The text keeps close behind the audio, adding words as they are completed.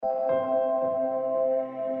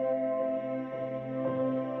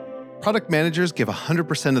Product managers give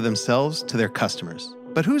 100% of themselves to their customers.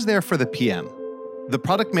 But who's there for the PM? The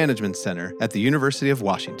Product Management Center at the University of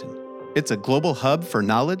Washington. It's a global hub for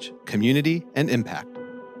knowledge, community, and impact.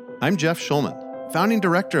 I'm Jeff Schulman, founding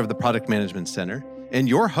director of the Product Management Center, and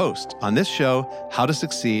your host on this show, How to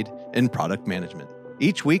Succeed in Product Management.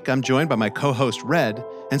 Each week, I'm joined by my co-host, Red,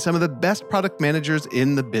 and some of the best product managers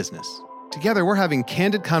in the business. Together, we're having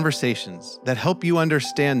candid conversations that help you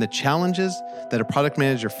understand the challenges that a product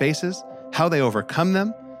manager faces, how they overcome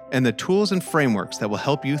them, and the tools and frameworks that will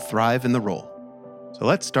help you thrive in the role. So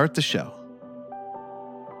let's start the show.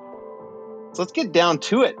 So let's get down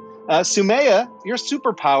to it. Sumaya, your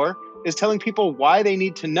superpower is telling people why they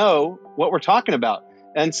need to know what we're talking about.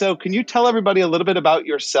 And so can you tell everybody a little bit about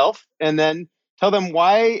yourself and then tell them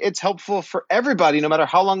why it's helpful for everybody, no matter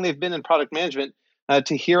how long they've been in product management,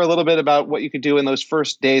 to hear a little bit about what you could do in those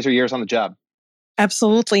first days or years on the job?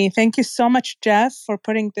 Absolutely. Thank you so much, Jeff, for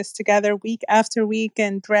putting this together week after week.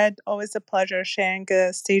 And Red, always a pleasure sharing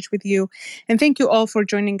a stage with you. And thank you all for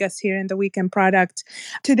joining us here in the Week in Product.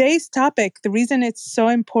 Today's topic, the reason it's so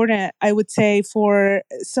important, I would say,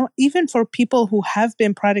 even for people who have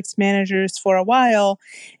been product managers for a while,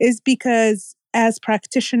 is because as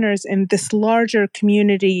practitioners in this larger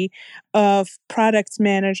community of product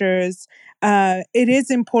managers, it is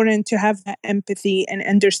important to have that empathy and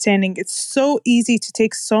understanding. It's so easy to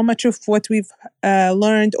take so much of what we've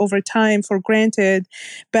learned over time for granted.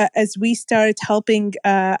 But as we start helping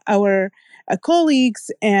our colleagues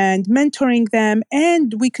and mentoring them,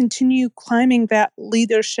 and we continue climbing that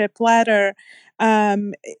leadership ladder,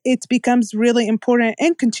 it becomes really important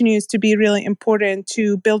and continues to be really important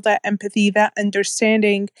to build that empathy, that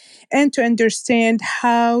understanding, and to understand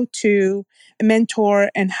how to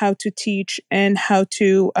mentor and how to teach and how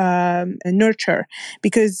to nurture.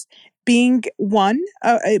 Because being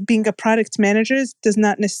a product manager does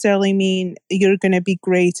not necessarily mean you're going to be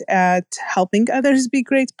great at helping others be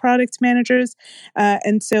great product managers.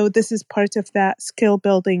 And so this is part of that skill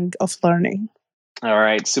building of learning. All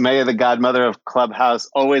right. Sumaya, the godmother of Clubhouse,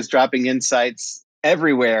 always dropping insights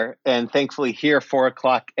everywhere. And thankfully here, 4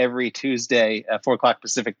 o'clock every Tuesday, 4 o'clock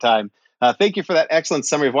Pacific time. Thank you for that excellent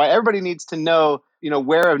summary of why everybody needs to know,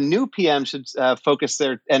 where a new PM should focus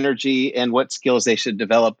their energy and what skills they should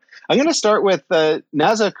develop. I'm going to start with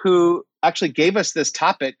Nazak, who actually gave us this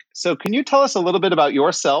topic. So can you tell us a little bit about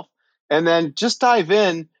yourself and then just dive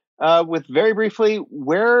in with very briefly,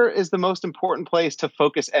 where is the most important place to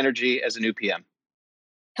focus energy as a new PM?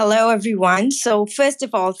 Hello, everyone. So first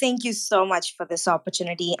of all, thank you so much for this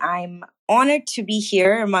opportunity. I'm honored to be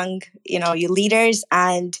here among, you leaders,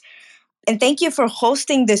 and thank you for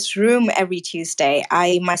hosting this room every Tuesday.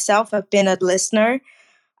 I myself have been a listener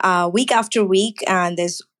week after week, and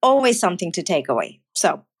there's always something to take away.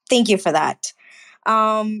 So thank you for that.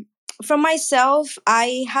 From myself,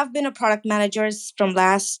 I have been a product manager from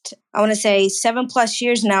last, 7+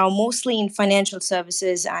 years now, mostly in financial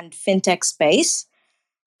services and fintech space.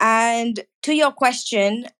 And to your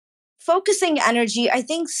question, focusing energy, I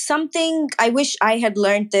think I wish I had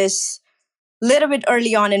learned this a little bit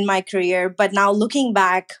early on in my career, but now looking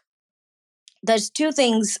back, there's two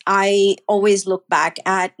things I always look back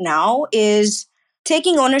at now is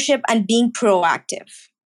taking ownership and being proactive.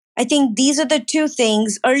 I think these are the two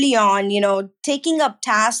things early on, taking up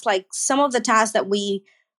tasks, like some of the tasks that we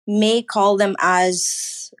may call them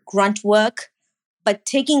as grunt work, but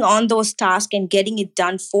taking on those tasks and getting it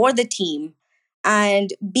done for the team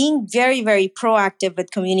and being very, very proactive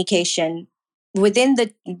with communication within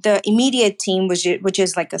the immediate team, which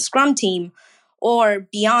is like a Scrum team, or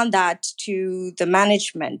beyond that to the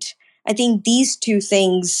management. I think these two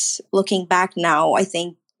things, looking back now, I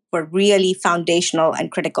think were really foundational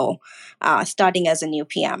and critical starting as a new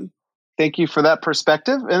PM. Thank you for that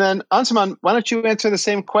perspective. And then Ansuman, why don't you answer the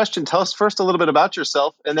same question? Tell us first a little bit about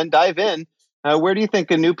yourself and then dive in. Where do you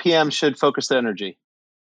think a new PM should focus their energy?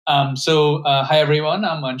 Hi, everyone.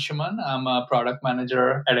 I'm Anshuman. I'm a product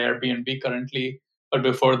manager at Airbnb currently. But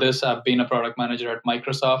before this, I've been a product manager at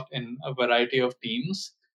Microsoft in a variety of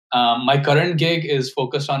teams. My current gig is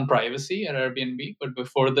focused on privacy at Airbnb. But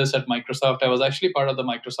before this at Microsoft, I was actually part of the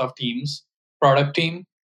Microsoft Teams product team.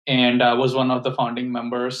 And I was one of the founding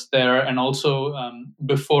members there. And also,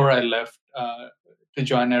 before I left to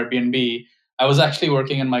join Airbnb, I was actually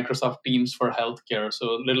working in Microsoft Teams for healthcare,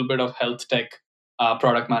 so a little bit of health tech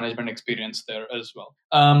product management experience there as well.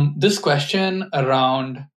 This question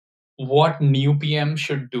around what new PM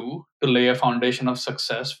should do to lay a foundation of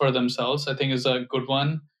success for themselves, I think is a good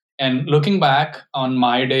one. And looking back on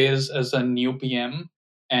my days as a new PM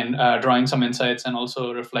and drawing some insights and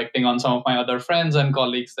also reflecting on some of my other friends and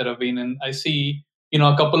colleagues that have been in IC,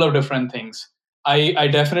 a couple of different things. I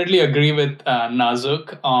definitely agree with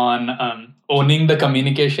Nazuk on owning the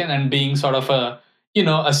communication and being sort of a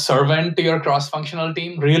servant to your cross-functional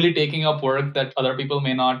team, really taking up work that other people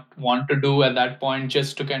may not want to do at that point,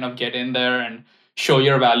 just to kind of get in there and show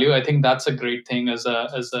your value. I think that's a great thing as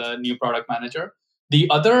a new product manager. The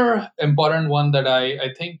other important one that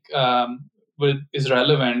I think is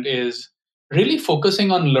relevant is really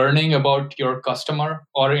focusing on learning about your customer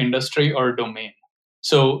or industry or domain.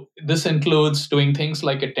 So this includes doing things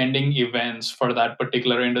like attending events for that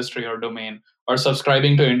particular industry or domain, or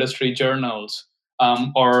subscribing to industry journals,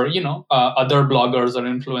 or other bloggers or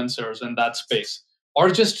influencers in that space, or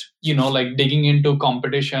just like digging into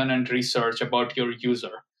competition and research about your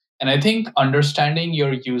user. And I think understanding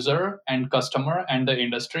your user and customer and the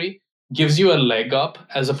industry gives you a leg up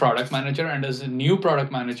as a product manager. And as a new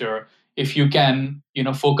product manager, if you can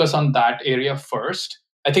focus on that area first,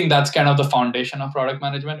 I think that's kind of the foundation of product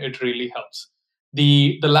management. It really helps.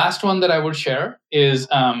 The last one that I would share is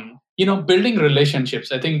building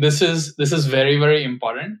relationships. I think this is very, very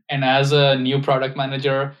important. And as a new product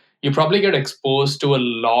manager, you probably get exposed to a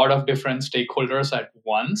lot of different stakeholders at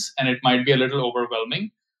once, and it might be a little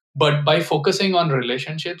overwhelming. But by focusing on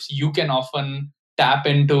relationships, you can often tap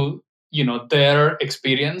into their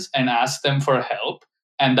experience and ask them for help,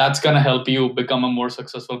 and that's going to help you become a more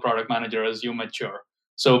successful product manager as you mature.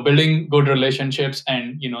 So building good relationships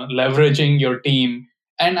and leveraging your team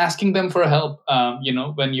and asking them for help,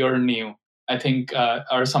 when you're new, I think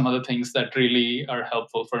are some of the things that really are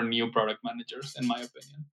helpful for new product managers, in my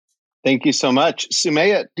opinion. Thank you so much.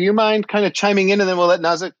 Sumaya, do you mind kind of chiming in, and then we'll let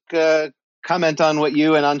Nazuk comment on what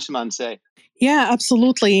you and Anshuman say? Yeah,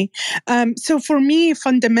 absolutely. So for me,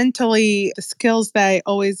 fundamentally, the skills that I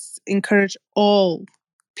always encourage all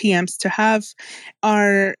PMs to have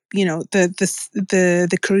are,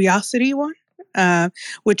 the curiosity one,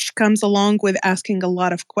 which comes along with asking a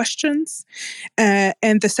lot of questions.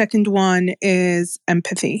 And the second one is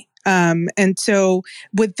empathy. And so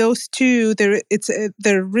with those two,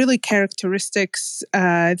 they're really characteristics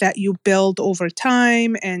that you build over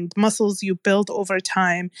time and muscles you build over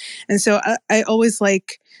time. And so I always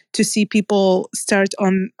like to see people start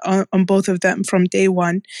on both of them from day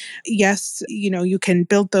one. Yes, you can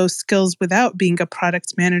build those skills without being a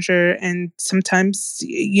product manager, and sometimes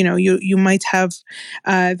you might have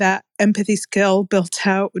that empathy skill built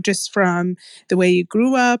out just from the way you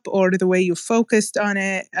grew up or the way you focused on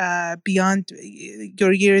it beyond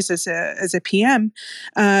your years as a PM.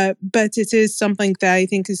 But it is something that I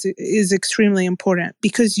think is extremely important,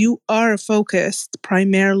 because you are focused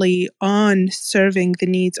primarily on serving the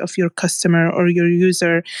needs of your customer or your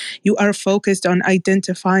user. You are focused on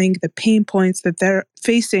identifying the pain points that they're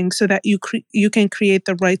facing so that you can create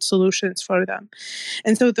the right solutions for them.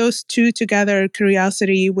 And so those two together,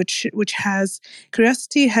 curiosity, which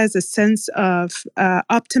curiosity has a sense of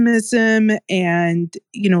optimism and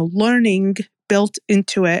learning built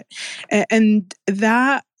into it, and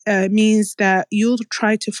that means that you'll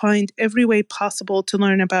try to find every way possible to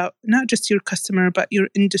learn about not just your customer, but your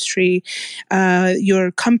industry,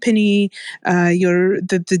 your company,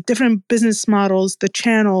 the different business models, the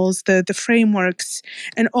channels, the frameworks,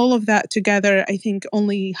 and all of that together, I think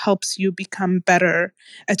only helps you become better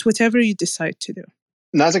at whatever you decide to do.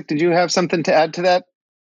 Nazuk, did you have something to add to that?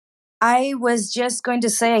 I was just going to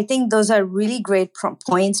say, I think those are really great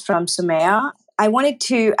points from Sumaya. I wanted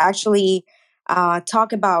to actually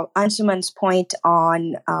talk about Anshuman's point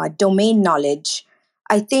on domain knowledge.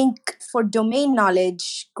 I think for domain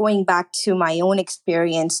knowledge, going back to my own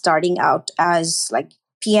experience starting out as like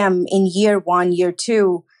PM in year 1, year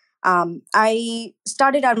 2, I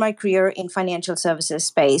started out my career in financial services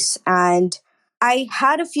space, and I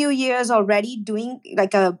had a few years already doing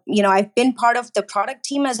I've been part of the product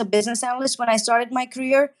team as a business analyst when I started my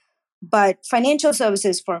career, but financial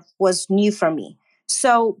services was new for me.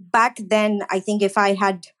 So back then, I think if I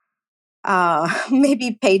had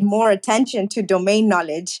maybe paid more attention to domain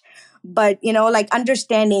knowledge, but,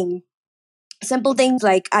 understanding simple things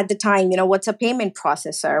like at the time, what's a payment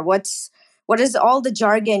processor? What is all the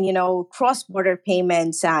jargon, cross-border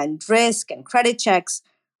payments and risk and credit checks.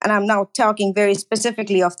 And I'm now talking very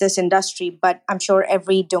specifically of this industry, but I'm sure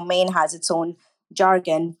every domain has its own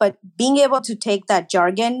jargon. But being able to take that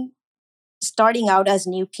jargon, starting out as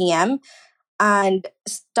new PM, and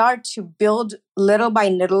start to build little by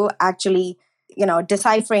little, actually,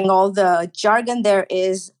 deciphering all the jargon there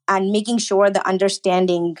is and making sure the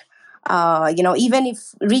understanding, even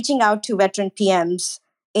if reaching out to veteran PMs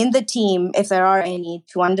in the team, if there are any,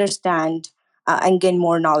 to understand and gain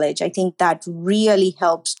more knowledge. I think that really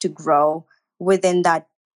helps to grow within that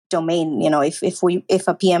domain, if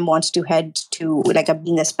a PM wants to head to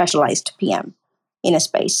being a specialized PM in a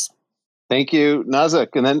space. Thank you, Nazak.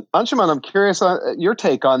 And then Anshuman, I'm curious on your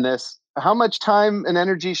take on this. How much time and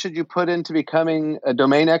energy should you put into becoming a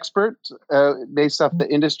domain expert based off the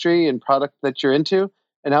industry and product that you're into?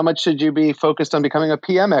 And how much should you be focused on becoming a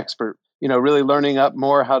PM expert? Really learning up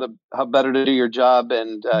more how better to do your job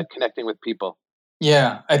and connecting with people.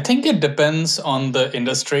 Yeah, I think it depends on the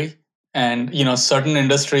industry. And, certain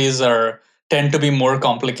industries tend to be more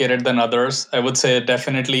complicated than others. I would say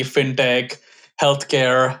definitely fintech,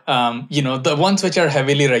 healthcare, the ones which are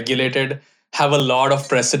heavily regulated have a lot of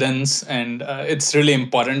precedence. And it's really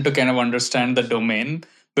important to kind of understand the domain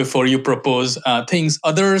before you propose things.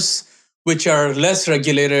 Others which are less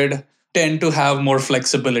regulated tend to have more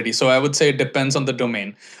flexibility. So I would say it depends on the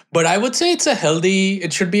domain. But I would say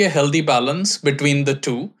it should be a healthy balance between the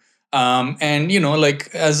two. And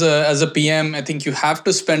as a PM, I think you have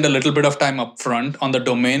to spend a little bit of time upfront on the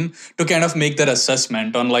domain to kind of make that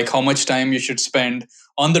assessment on like how much time you should spend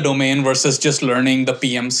on the domain versus just learning the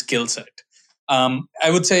PM skill set. I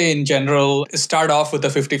would say in general, start off with a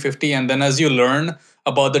 50-50, and then as you learn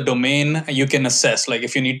about the domain, you can assess like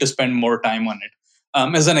if you need to spend more time on it.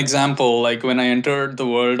 As an example, like when I entered the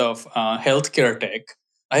world of healthcare tech,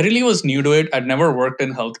 I really was new to it. I'd never worked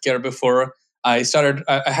in healthcare before. I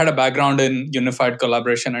had a background in unified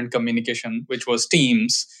collaboration and communication, which was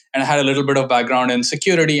Teams, and I had a little bit of background in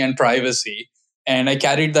security and privacy. And I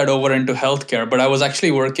carried that over into healthcare, but I was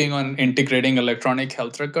actually working on integrating electronic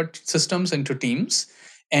health record systems into Teams.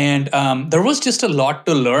 And there was just a lot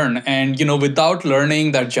to learn. And, without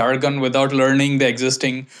learning that jargon, without learning the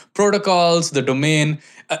existing protocols, the domain,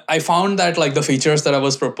 I found that like the features that I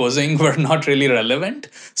was proposing were not really relevant.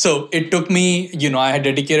 So it took me, I had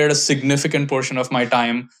dedicated a significant portion of my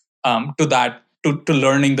time to that, to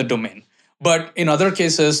learning the domain. But in other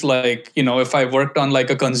cases, like, if I worked on like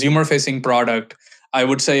a consumer facing product, I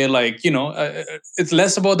would say like, it's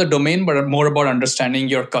less about the domain, but more about understanding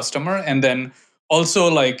your customer. And then also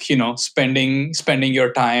like, spending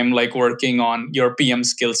your time like working on your PM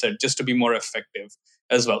skill set just to be more effective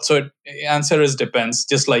as well. So answer is depends,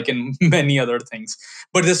 just like in many other things.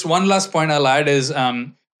 But this one last point I'll add is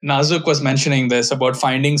Nazuk was mentioning this about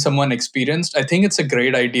finding someone experienced. I think it's a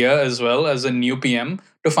great idea as well as a new PM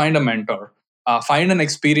to find a mentor. Find an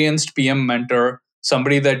experienced PM mentor,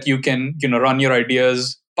 somebody that you can run your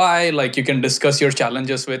ideas by, like you can discuss your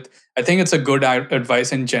challenges with. I think it's a good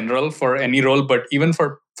advice in general for any role, but even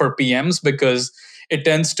for PMs, because you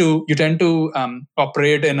tend to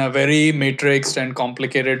operate in a very matrixed and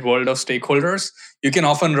complicated world of stakeholders. You can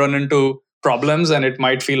often run into problems and it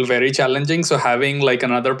might feel very challenging. So having like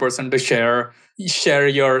another person to share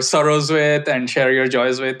your sorrows with and share your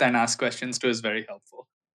joys with and ask questions to is very helpful.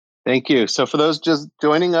 Thank you. So for those just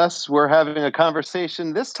joining us, we're having a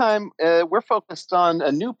conversation. This time, we're focused on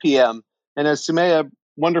a new PM. And as Sumaya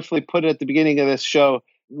wonderfully put it at the beginning of this show,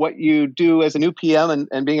 what you do as a new PM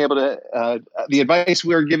and being able to, the advice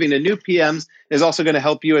we're giving to new PMs is also going to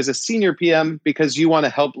help you as a senior PM because you want to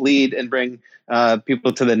help lead and bring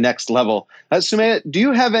people to the next level. Sumaya, do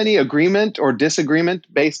you have any agreement or disagreement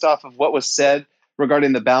based off of what was said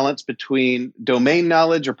regarding the balance between domain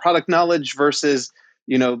knowledge or product knowledge versus,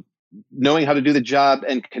 knowing how to do the job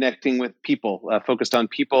and connecting with people, focused on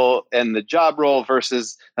people and the job role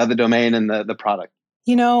versus the domain and the product?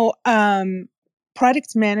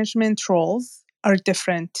 Product management roles are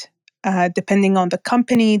different depending on the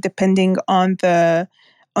company, depending on the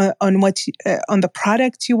on the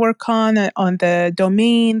product you work on the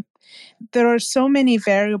domain. There are so many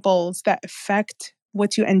variables that affect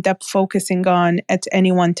what you end up focusing on at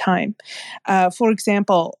any one time. For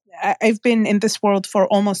example, I've been in this world for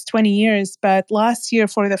almost 20 years, but last year,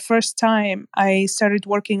 for the first time, I started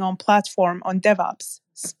working on DevOps,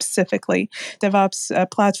 specifically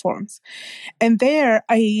DevOps platforms. And there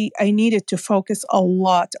I needed to focus a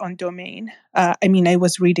lot on domain. I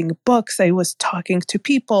was reading books, I was talking to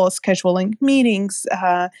people, scheduling meetings,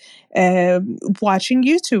 watching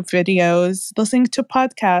YouTube videos, listening to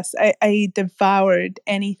podcasts. I devoured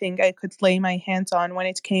anything I could lay my hands on when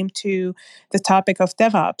it came to the topic of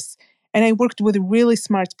DevOps. And I worked with really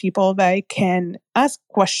smart people that I can ask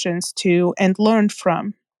questions to and learn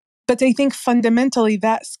from. But I think fundamentally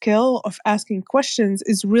that skill of asking questions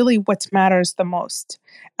is really what matters the most,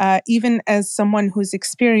 even as someone who's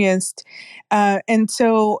experienced. And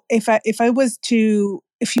so if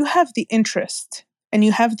you have the interest and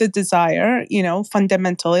you have the desire,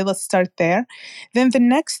 fundamentally, let's start there, then the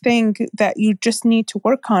next thing that you just need to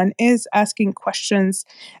work on is asking questions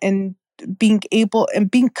and being able and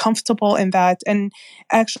being comfortable in that. And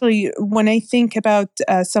actually, when I think about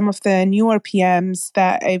some of the newer PMs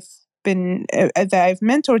that I've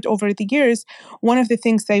mentored over the years, one of the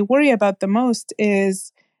things I worry about the most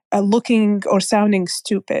is looking or sounding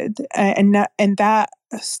stupid, and that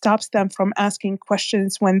stops them from asking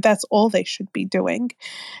questions when that's all they should be doing.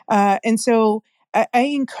 And so I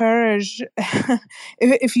encourage,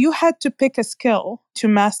 if you had to pick a skill to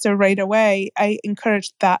master right away, I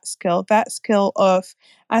encourage that skill of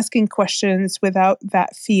asking questions without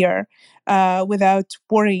that fear, without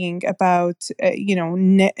worrying about,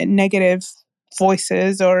 negative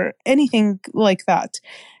voices or anything like that.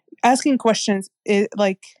 Asking questions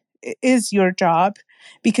is your job,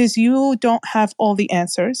 because you don't have all the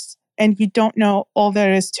answers and you don't know all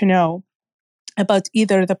there is to know about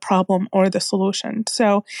either the problem or the solution.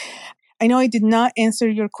 So I know I did not answer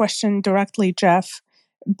your question directly, Jeff,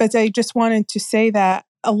 but I just wanted to say that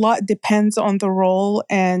a lot depends on the role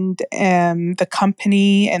and the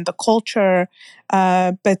company and the culture.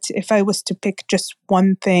 But if I was to pick just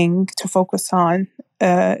one thing to focus on,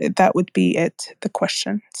 that would be it, the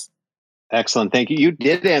questions. Excellent. Thank you. You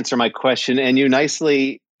did answer my question, and you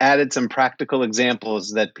nicely added some practical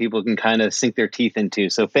examples that people can kind of sink their teeth into.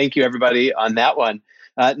 So thank you, everybody, on that one.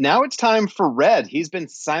 Now it's time for Red. He's been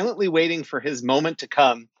silently waiting for his moment to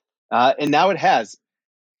come, and now it has.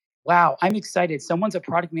 Wow, I'm excited. Someone's a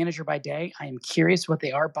product manager by day. I am curious what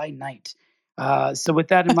they are by night. So with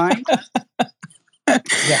that in mind,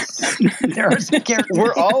 yes, there are some characters.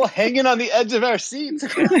 We're all hanging on the edge of our seats.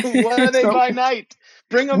 What are they by night?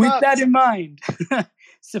 Bring them with up. With that in mind,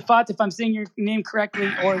 Safat, if I'm saying your name correctly,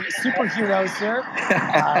 or superhero, sir,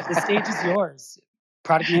 the stage is yours.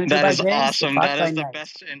 Product manager that by is day. Awesome. Safat that by is the night.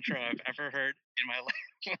 best intro I've ever heard in my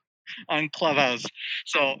life on Clubhouse.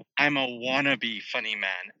 So I'm a wannabe funny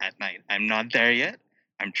man at night. I'm not there yet.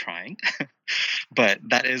 I'm trying. But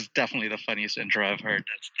that is definitely the funniest intro I've heard.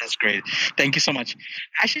 That's great. Thank you so much.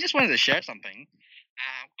 I actually just wanted to share something,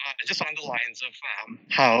 just on the lines of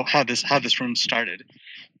how this room started,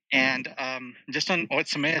 and just on what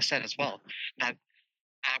Sumaya said as well, that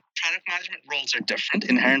product management roles are different,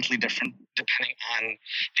 inherently different, depending on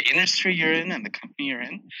the industry you're in and the company you're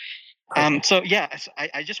in. So yeah,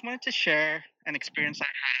 I just wanted to share an experience I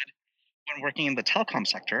had when working in the telecom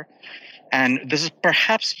sector, and this is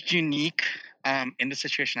perhaps unique in the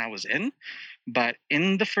situation I was in, but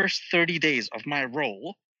in the first 30 days of my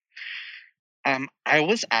role, I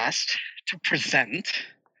was asked to present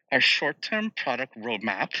a short-term product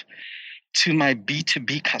roadmap to my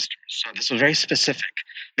B2B customers. So this was very specific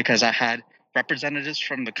because I had representatives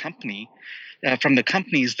from the company, from the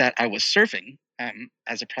companies that I was serving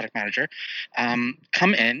as a product manager,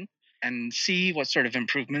 come in and see what sort of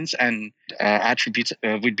improvements and attributes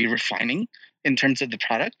we'd be refining in terms of the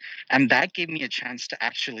product. And that gave me a chance to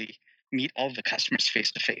actually meet all the customers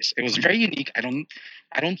face to face. It was very unique.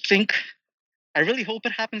 I really hope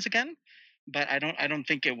it happens again, but I don't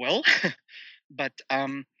think it will. But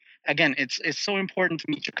again, it's so important to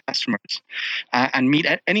meet your customers and meet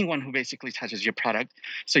anyone who basically touches your product,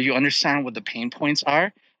 so you understand what the pain points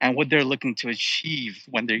are and what they're looking to achieve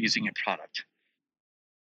when they're using your product.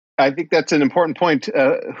 I think that's an important point.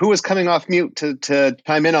 Who is coming off mute to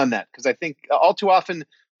chime in on that? Because I think all too often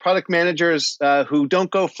product managers who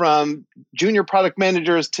don't go from junior product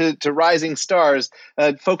managers to rising stars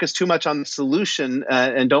focus too much on the solution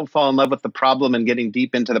and don't fall in love with the problem and getting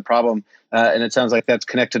deep into the problem. And it sounds like that's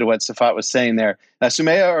connected to what Safat was saying there.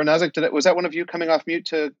 Sumaya or Nazak, was that one of you coming off mute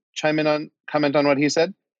to comment on what he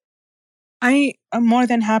said? I am more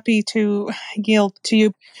than happy to yield to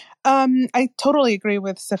you. I totally agree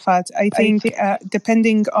with Safat. I think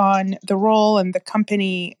depending on the role and the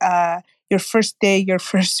company, your first day, your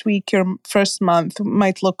first week, your first month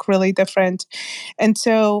might look really different. And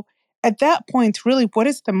so at that point, really, what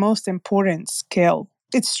is the most important skill?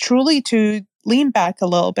 It's truly to lean back a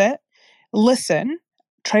little bit, listen,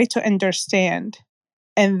 try to understand,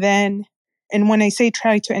 and when I say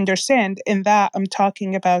try to understand, in that I'm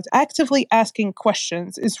talking about actively asking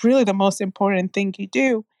questions is really the most important thing you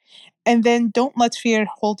do. And then don't let fear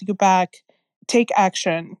hold you back. Take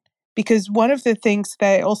action. Because one of the things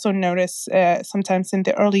that I also notice sometimes in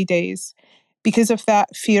the early days, because of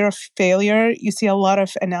that fear of failure, you see a lot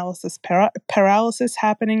of analysis paralysis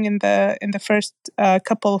happening in the first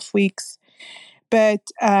couple of weeks. But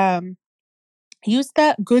use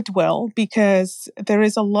that goodwill, because there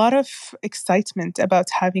is a lot of excitement about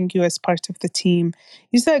having you as part of the team.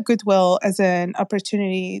 Use that goodwill as an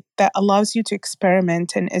opportunity that allows you to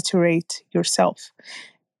experiment and iterate yourself.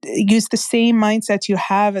 Use the same mindset you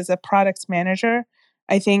have as a product manager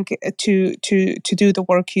I think, to do the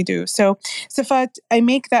work you do. So, Safat, I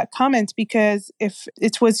make that comment because if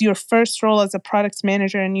it was your first role as a product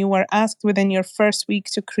manager and you were asked within your first week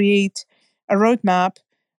to create a roadmap,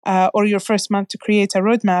 or your first month to create a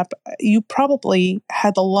roadmap, you probably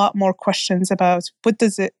had a lot more questions about what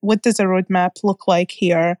does a roadmap look like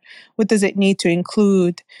here? What does it need to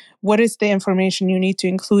include? What is the information you need to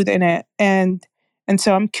include in it? And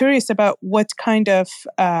so I'm curious about what kind of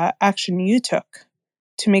action you took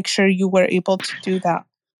to make sure you were able to do that.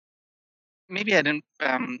 Maybe I didn't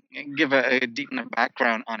give a deep enough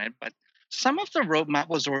background on it, but some of the roadmap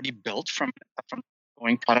was already built from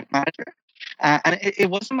going product manager. And it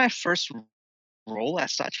wasn't my first role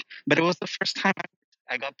as such, but it was the first time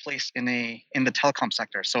I got placed in the telecom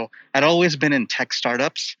sector. So I'd always been in tech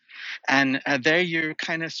startups, and there you're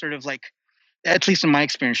kind of sort of like, at least in my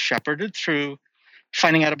experience, shepherded through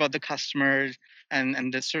finding out about the customers,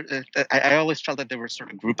 and this sort of, I always felt that there were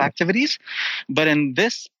sort of group activities, but in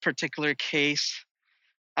this particular case,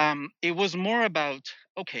 it was more about,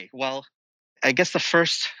 okay, well, I guess the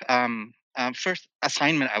first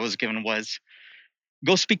assignment I was given was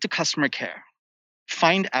go speak to customer care,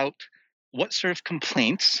 find out what sort of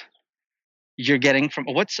complaints you're getting from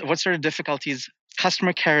what sort of difficulties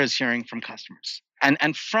customer care is hearing from customers,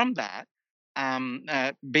 and from that,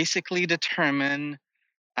 basically determine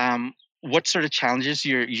what sort of challenges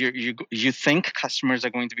you think customers are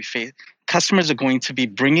going to be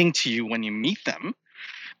bringing to you when you meet them.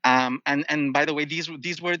 And by the way, these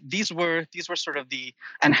were sort of the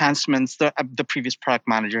enhancements that the previous product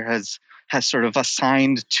manager has sort of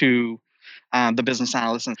assigned to the business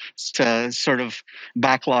analyst to sort of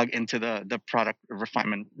backlog into the product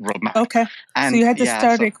refinement roadmap. Okay, and so you had the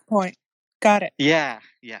starting point. Got it. Yeah,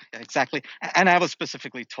 exactly. And I was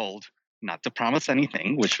specifically told not to promise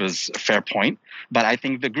anything, which was a fair point. But I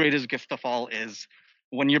think the greatest gift of all is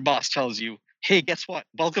when your boss tells you, hey, guess what?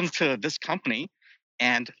 Welcome to this company.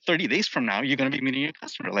 And 30 days from now, you're going to be meeting your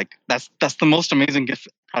customer. Like that's the most amazing gift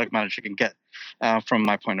a product manager can get from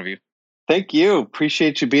my point of view. Thank you.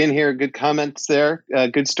 Appreciate you being here. Good comments there.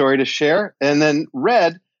 Good story to share. And then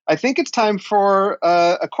Red, I think it's time for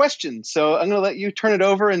a question. So I'm going to let you turn it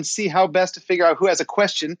over and see how best to figure out who has a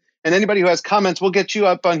question. And anybody who has comments, we'll get you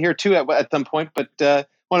up on here too at some point. But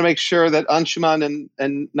want to make sure that Anshuman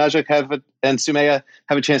and Nazak and Sumaya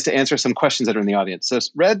have a chance to answer some questions that are in the audience. So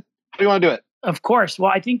Red, how do you want to do it? Of course.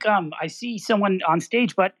 Well, I think I see someone on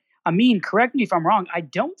stage, but Amin, correct me if I'm wrong. I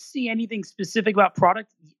don't see anything specific about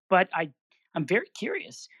product, but I'm very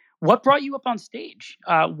curious. What brought you up on stage?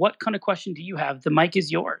 What kind of question do you have? The mic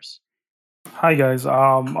is yours. Hi guys.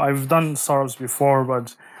 I've done startups before,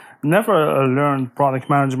 but never learned product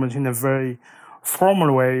management in a very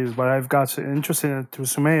formal way. But I've got interested in it through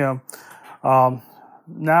Sumaya.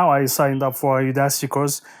 Now I signed up for a Udacity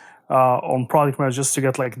course on product management just to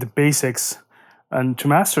get like the basics and to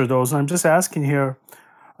master those. And I'm just asking here,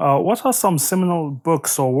 what are some seminal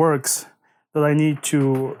books or works that I need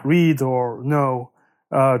to read or know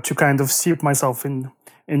to kind of steep myself in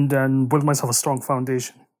and build myself a strong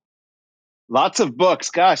foundation? Lots of books.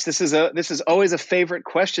 Gosh, this is always a favorite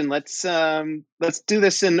question. Let's do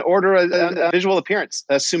this in order of visual appearance.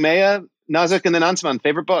 Sumaya, Nazak, and then Anshuman.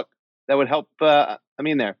 Favorite book that would help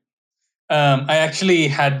Amin there. I actually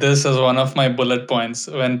had this as one of my bullet points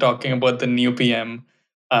when talking about the new PM.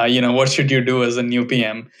 What should you do as a new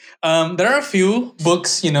PM? There are a few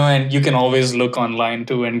books, and you can always look online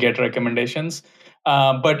too and get recommendations.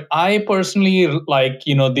 But I personally like,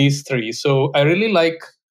 these three. So I really like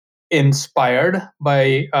Inspired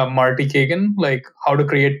by Marty Kagan, like how to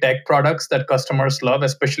create tech products that customers love,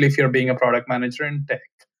 especially if you're being a product manager in tech.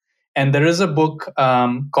 And there is a book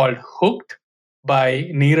called Hooked by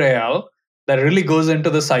Nir Eyal that really goes into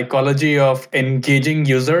the psychology of engaging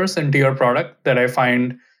users into your product that I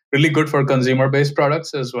find really good for consumer-based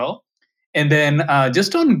products as well. And then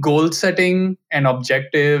just on goal setting and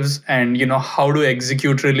objectives and how to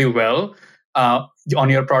execute really well on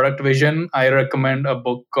your product vision, I recommend a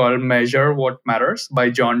book called Measure What Matters by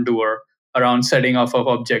John Doerr around setting off of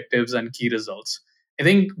objectives and key results. I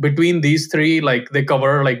think between these three, like they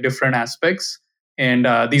cover like different aspects. And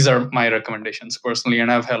these are my recommendations personally,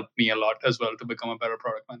 and have helped me a lot as well to become a better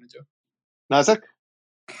product manager. Nazak?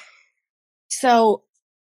 So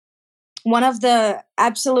one of the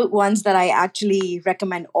absolute ones that I actually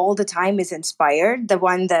recommend all the time is Inspired, the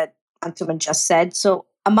one that Anshuman just said. So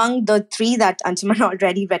among the three that Anshuman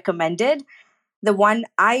already recommended, the one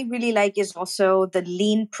I really like is also the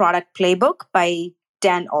Lean Product Playbook by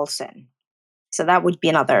Dan Olson. So that would be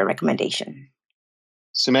another recommendation.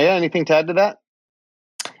 Sumaya, anything to add to that?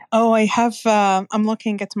 Oh, I have. I'm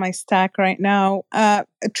looking at my stack right now.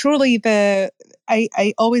 Truly, I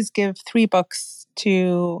always give 3 books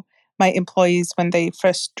to my employees when they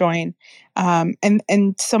first join,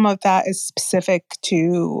 and some of that is specific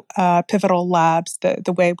to Pivotal Labs,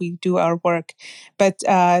 the way we do our work. But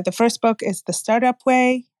the first book is The Startup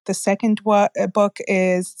Way. The second book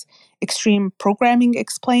is Extreme Programming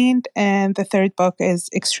Explained, and the third book is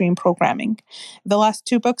Extreme Programming. The last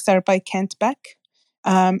 2 books are by Kent Beck.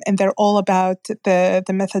 And they're all about the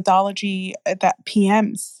methodology that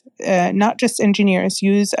PMs, not just engineers,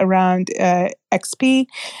 use around XP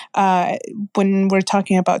when we're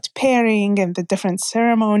talking about pairing and the different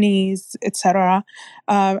ceremonies, etc.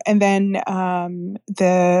 And then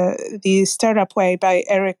the Startup Way by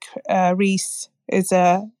Eric Ries is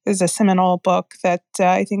a seminal book that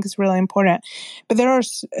I think is really important. But there are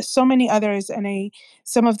so many others, and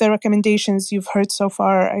some of the recommendations you've heard so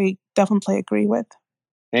far, I definitely agree with.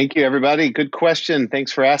 Thank you, everybody. Good question.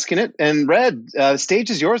 Thanks for asking it. And Red, the stage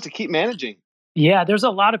is yours to keep managing. Yeah, there's a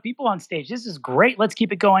lot of people on stage. This is great. Let's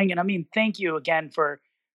keep it going. And I mean, thank you again for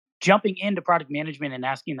jumping into product management and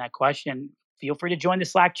asking that question. Feel free to join the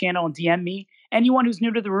Slack channel and DM me. Anyone who's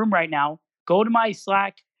new to the room right now, go to my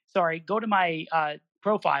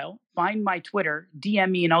profile, find my Twitter, DM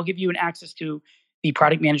me, and I'll give you an access to the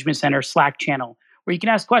Product Management Center Slack channel where you can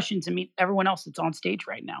ask questions and meet everyone else that's on stage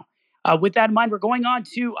right now. With that in mind, we're going on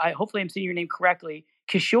to, hopefully I'm saying your name correctly,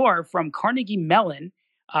 Kishore from Carnegie Mellon.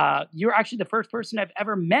 You're actually the first person I've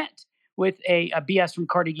ever met with a BS from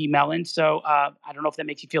Carnegie Mellon. So I don't know if that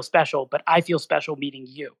makes you feel special, but I feel special meeting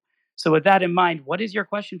you. So with that in mind, what is your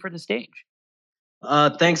question for the stage?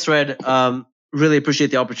 Thanks, Red. Really appreciate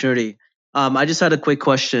the opportunity. I just had a quick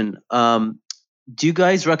question. Do you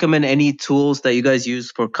guys recommend any tools that you guys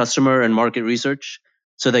use for customer and market research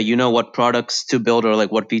so that you know what products to build or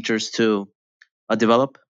like what features to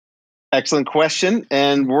develop? Excellent question.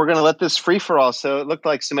 And we're going to let this free for all. So it looked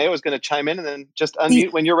like Sumaya was going to chime in, and then just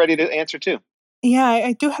unmute when you're ready to answer too. Yeah,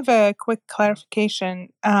 I do have a quick clarification.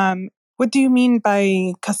 What do you mean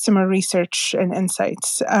by customer research and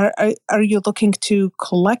insights? Are you looking to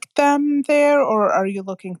collect them there, or are you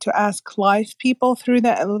looking to ask live people through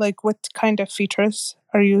that? Like, what kind of features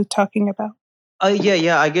are you talking about?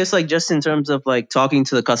 Yeah. I guess like just in terms of like talking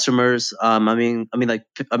to the customers. I mean,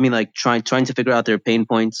 trying to figure out their pain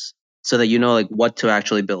points so that you know like what to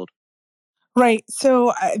actually build. Right.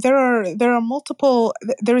 So there are multiple.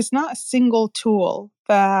 There is not a single tool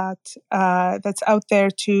that's out there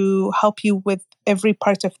to help you with every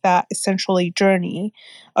part of that essentially journey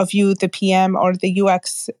of you, the PM or the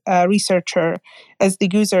UX researcher, as the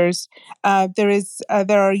users. There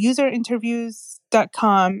are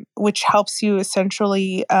userinterviews.com, which helps you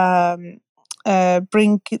essentially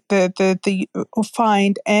bring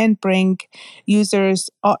find and bring users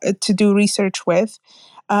to do research with.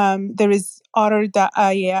 There is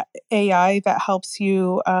Otter.ai that helps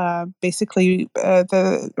you basically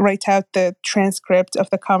write out the transcript of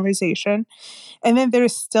the conversation. And then there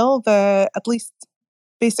is still at least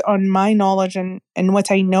based on my knowledge and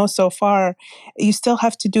what I know so far, you still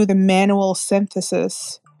have to do the manual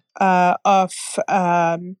synthesis of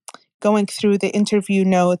going through the interview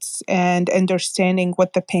notes and understanding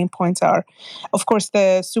what the pain points are. Of course,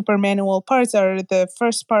 the super manual parts are the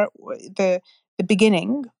first part, the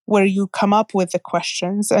beginning, where you come up with the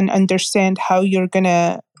questions and understand how you're going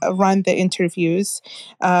to run the interviews,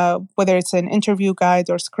 whether it's an interview guide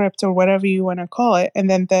or script or whatever you want to call it. And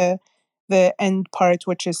then the end part,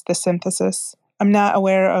 which is the synthesis. I'm not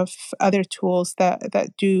aware of other tools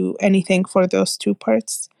that do anything for those 2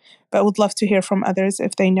 parts, but would love to hear from others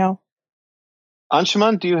if they know.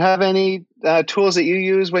 Anshuman, do you have any tools that you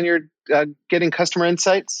use when you're getting customer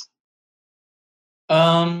insights?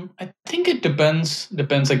 I think it depends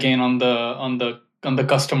again on the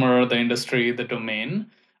customer, the industry, the domain.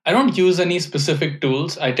 I don't use any specific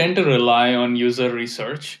tools. I tend to rely on user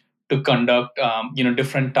research to conduct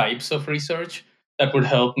different types of research that would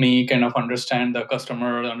help me kind of understand the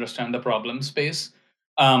customer, understand the problem space.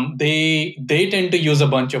 They tend to use a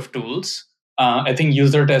bunch of tools. I think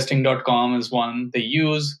usertesting.com is one they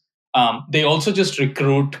use. They also just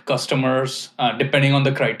recruit customers depending on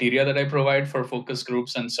the criteria that I provide for focus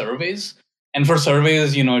groups and surveys. And for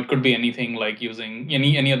surveys, it could be anything like using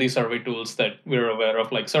any of these survey tools that we're aware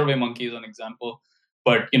of, like SurveyMonkey is an example,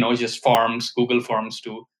 but just Forms, Google Forms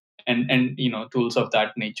too, and tools of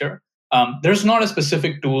that nature. There's not a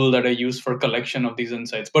specific tool that I use for collection of these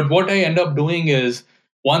insights, but what I end up doing is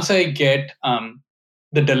once I get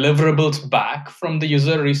the deliverables back from the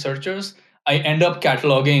user researchers, I end up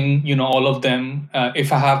cataloging, all of them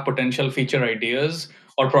if I have potential feature ideas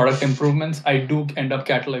or product improvements, I do end up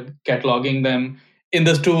cataloging them in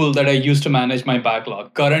this tool that I use to manage my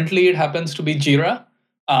backlog. Currently, it happens to be Jira,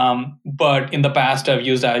 but in the past, I've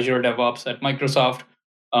used Azure DevOps at Microsoft,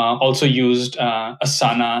 also used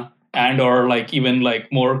Asana, and or like even like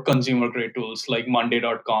more consumer grade tools like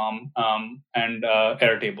Monday.com and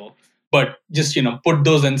Airtable. But just put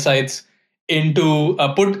those insights into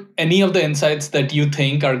put any of the insights that you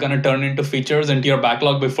think are going to turn into features into your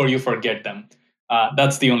backlog before you forget them.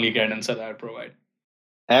 That's the only guidance that I provide.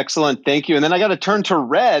 Excellent. Thank you. And then I got to turn to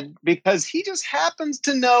Red because he just happens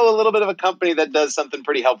to know a little bit of a company that does something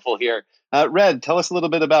pretty helpful here. Red, tell us a little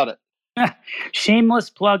bit about it. Shameless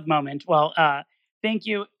plug moment. Well, thank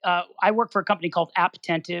you. I work for a company called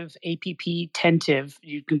Apptentive, APP-tentive.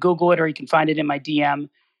 You can Google it or you can find it in my DM.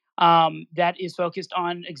 That is focused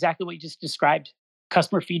on exactly what you just described,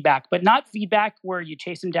 customer feedback, but not feedback where you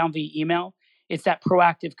chase them down via email. It's that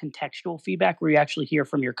proactive contextual feedback where you actually hear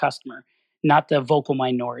from your customer, not the vocal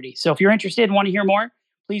minority. So if you're interested and want to hear more,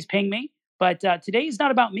 please ping me. But today is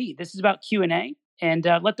not about me. This is about Q&A, and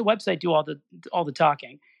let the website do all the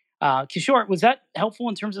talking. Kishore, was that helpful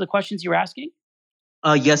in terms of the questions you were asking?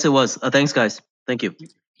 Yes, it was. Thanks, guys. Thank you.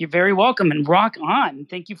 You're very welcome, and rock on.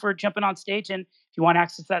 Thank you for jumping on stage. And if you want to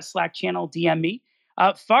access that Slack channel, DM me.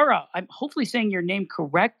 Farah, I'm hopefully saying your name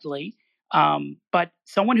correctly, but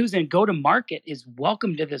someone who's in go-to-market is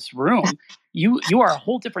welcome to this room. You are a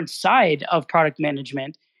whole different side of product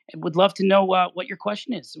management, and would love to know what your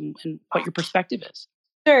question is and what your perspective is.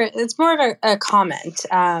 Sure, it's more of a comment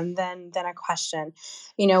than a question.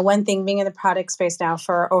 One thing, being in the product space now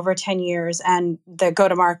for over 10 years and the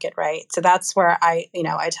go-to-market, right? So that's where I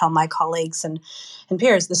tell my colleagues and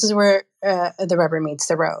peers, this is where the rubber meets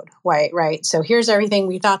the road, right? So here's everything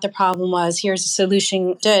we thought the problem was, here's the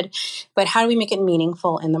solution did, but how do we make it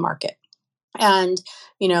meaningful in the market? And,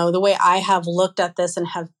 the way I have looked at this and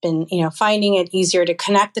have been, finding it easier to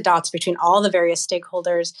connect the dots between all the various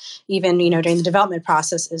stakeholders, even, during the development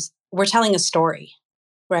process, is we're telling a story,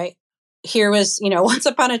 right? Here was, once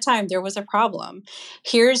upon a time, there was a problem.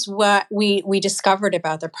 Here's what we discovered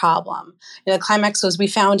about the problem. The climax was we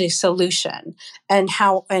found a solution, and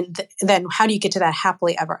then how do you get to that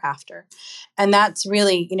happily ever after? And that's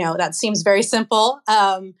really, that seems very simple,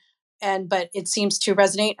 but it seems to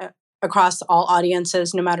resonate across all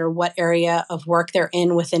audiences, no matter what area of work they're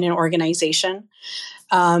in within an organization.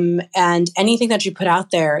 And anything that you put out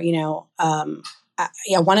there, I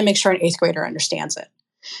want to make sure an eighth grader understands it.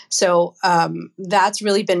 So that's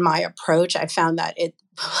really been my approach. I found that it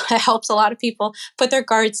helps a lot of people put their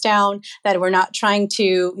guards down, that we're not trying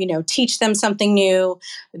to, teach them something new.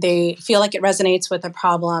 They feel like it resonates with a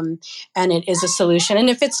problem and it is a solution. And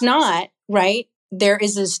if it's not, right, there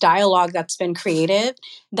is this dialogue that's been created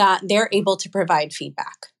that they're able to provide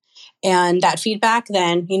feedback. And that feedback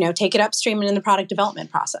then, take it upstream in the product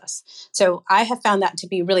development process. So I have found that to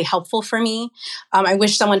be really helpful for me. I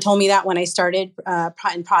wish someone told me that when I started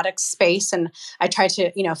in product space, and I tried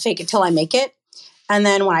to, fake it till I make it. And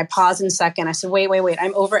then when I paused in a second, I said, wait,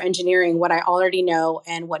 I'm over-engineering what I already know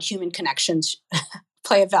and what human connections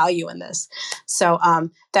play a value in this. So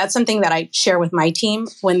that's something that I share with my team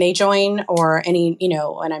when they join, or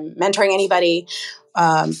when I'm mentoring anybody,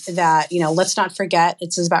 that, let's not forget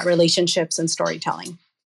it's about relationships and storytelling.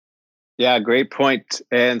 Yeah, great point.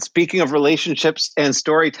 And speaking of relationships and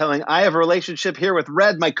storytelling, I have a relationship here with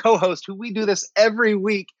Red, my co-host, who we do this every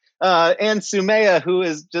week, and Sumaya, who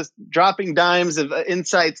is just dropping dimes of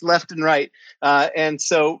insights left and right. And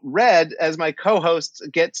so Red, as my co-host,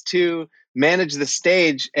 gets to manage the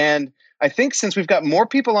stage. And I think since we've got more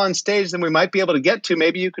people on stage than we might be able to get to,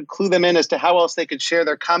 maybe you could clue them in as to how else they could share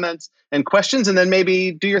their comments and questions, and then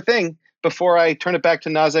maybe do your thing before I turn it back to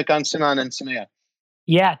Nazak, Ansuman, and Sumaya.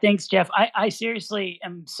 Yeah, thanks, Jeff. I seriously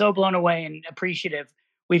am so blown away and appreciative.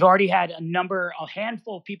 We've already had a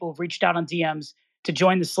handful of people who've reached out on DMs to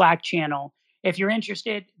join the Slack channel. If you're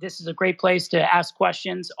interested, this is a great place to ask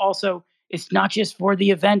questions. Also, it's not just for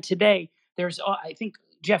the event today. There's, I think,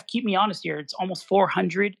 Jeff, keep me honest here, it's almost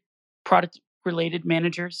 400 product-related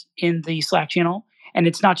managers in the Slack channel. And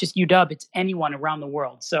it's not just UW, it's anyone around the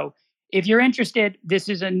world. So if you're interested, this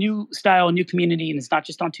is a new style, a new community, and it's not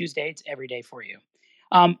just on Tuesday, it's every day for you.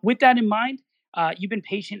 With that in mind, you've been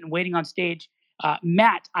patient and waiting on stage.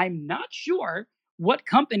 Matt, I'm not sure what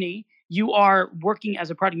company you are working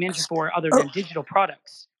as a product manager for other than digital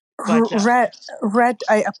products. But, Red,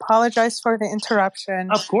 I apologize for the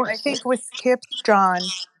interruption. Of course. I think we skipped John.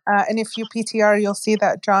 And if you PTR, you'll see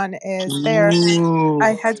that John is there.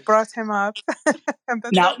 I had brought him up.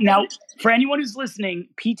 Now, for anyone who's listening,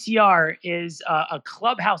 PTR is a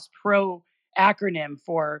Clubhouse Pro acronym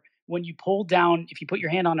for when you pull down, if you put your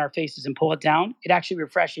hand on our faces and pull it down, it actually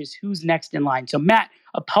refreshes who's next in line. So Matt,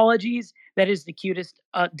 apologies. That is the cutest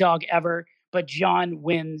dog ever, but John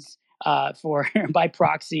wins for by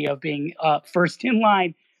proxy of being first in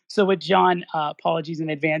line. So with John, apologies in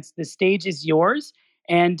advance. The stage is yours.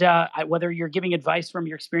 And whether you're giving advice from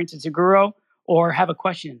your experience as a guru or have a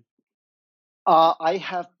question. I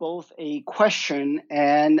have both a question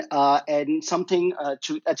and something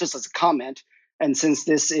to just as a comment. And since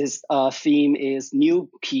this is theme is new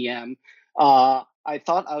PM, I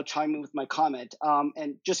thought I would chime in with my comment.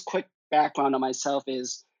 And just quick background on myself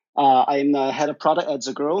is I'm the head of product at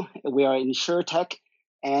Zaguro. We are InsurTech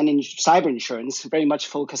and in cyber insurance, very much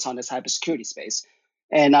focused on the cybersecurity space.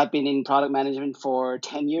 And I've been in product management for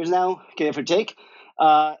 10 years now, give or take.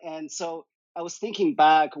 And so I was thinking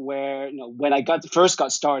back where, when I first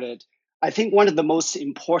got started, I think one of the most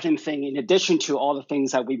important thing, in addition to all the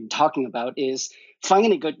things that we've been talking about, is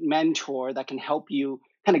finding a good mentor that can help you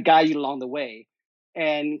kind of guide you along the way.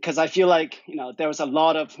 And because I feel like, there's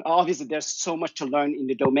obviously there's so much to learn in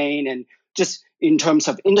the domain and just in terms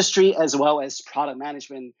of industry as well as product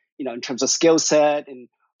management, in terms of skill set and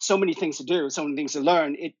so many things to do, so many things to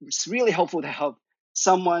learn. It's really helpful to have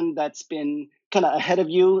someone that's been kind of ahead of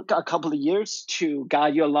you a couple of years to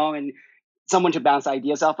guide you along and someone to bounce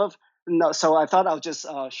ideas off of. So I thought I'll just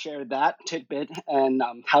share that tidbit and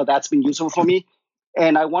how that's been useful for me.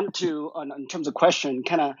 And I wanted to, in terms of question,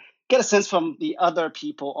 kind of get a sense from the other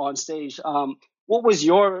people on stage. What was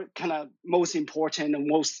your kind of most important and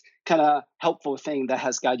most kind of helpful thing that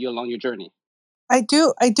has guided you along your journey? I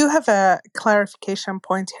do have a clarification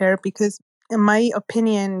point here because in my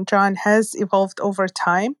opinion, John has evolved over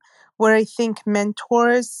time where I think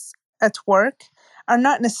mentors at work are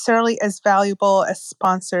not necessarily as valuable as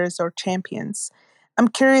sponsors or champions. I'm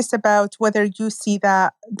curious about whether you see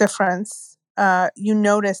that difference. You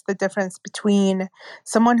notice the difference between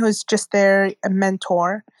someone who's just there, a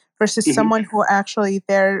mentor, versus someone who actually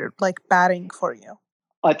they're like batting for you.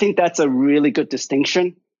 I think that's a really good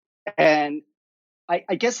distinction. And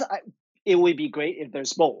I guess it would be great if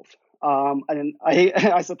there's both. And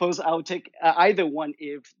I suppose I would take either one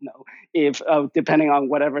if depending on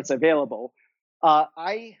whatever's available.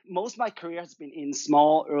 Most of my career has been in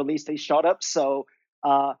small early stage startups, so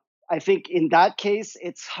I think in that case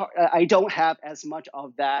it's hard, I don't have as much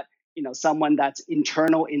of that. Someone that's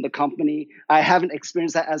internal in the company. I haven't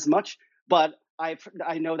experienced that as much, but I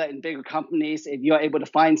know that in bigger companies, if you're able to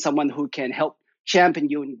find someone who can help champion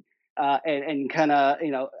you and kind of,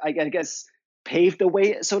 I guess, pave the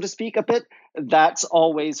way, so to speak, a bit, that's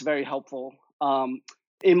always very helpful.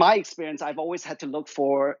 In my experience, I've always had to look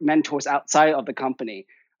for mentors outside of the company.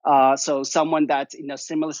 So someone that's in a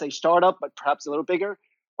similar stage startup, but perhaps a little bigger,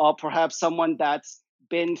 or perhaps someone that's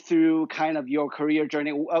been through kind of your career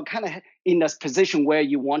journey, kind of in a position where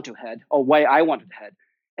you want to head or where I wanted to head.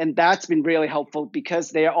 And that's been really helpful because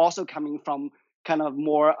they are also coming from kind of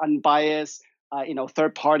more unbiased,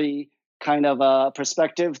 third party kind of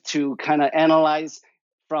perspective to kind of analyze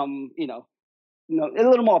from, a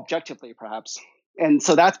little more objectively, perhaps. And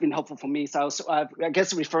so that's been helpful for me. So I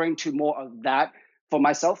guess referring to more of that for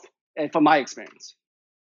myself and from my experience.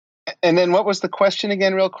 And then what was the question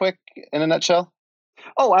again, real quick, in a nutshell?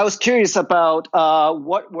 Oh, I was curious about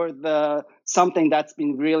what were something that's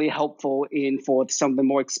been really helpful for some of the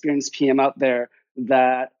more experienced PM out there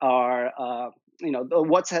that are,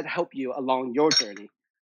 what's had helped you along your journey?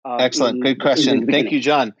 Excellent. Good question. Thank you,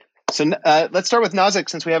 John. So let's start with Nazik,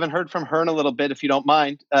 since we haven't heard from her in a little bit, if you don't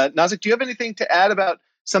mind. Nazik, do you have anything to add about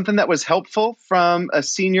something that was helpful from a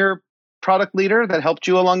senior product leader that helped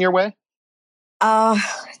you along your way?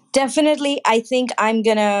 Definitely. I think I'm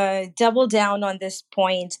going to double down on this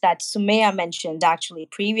point that Sumaya mentioned actually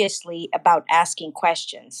previously about asking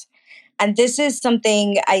questions. And this is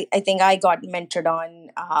something I think I got mentored on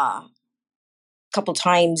a couple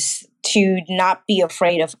times, to not be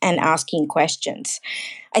afraid of and asking questions.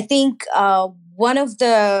 I think one of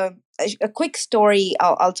a quick story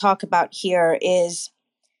I'll talk about here is,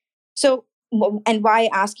 and why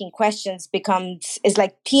asking questions is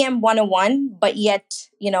like PM 101, but yet,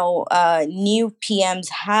 new PMs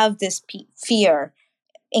have this fear,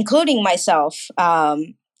 including myself,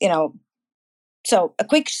 So a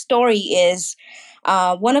quick story is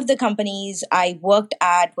one of the companies I worked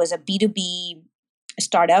at was a B2B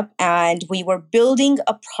startup, and we were building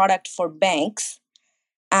a product for banks,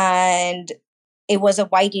 and it was a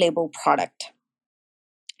white label product.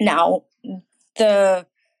 Now,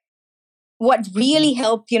 what really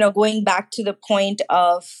helped, going back to the point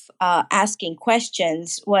of asking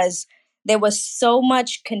questions, was there was so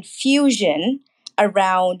much confusion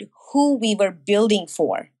around who we were building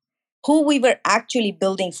for. who we were actually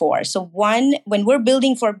building for. So one, when we're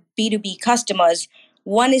building for B2B customers,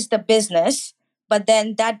 one is the business, but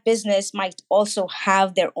then that business might also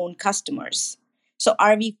have their own customers. So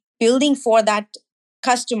are we building for that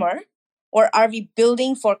customer, or are we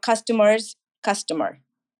building for customers' customer?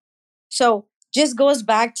 So just goes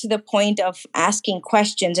back to the point of asking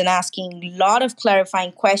questions and asking a lot of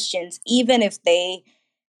clarifying questions, even if they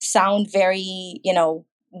sound very,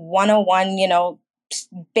 101,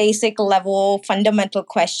 basic level fundamental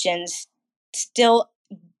questions, still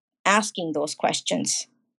asking those questions.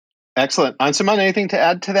 Excellent. Ansuman, anything to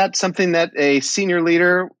add to that? Something that a senior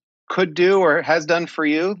leader could do or has done for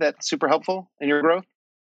you that's super helpful in your growth?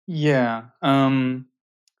 Yeah.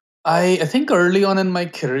 I think early on in my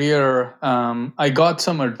career, I got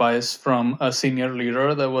some advice from a senior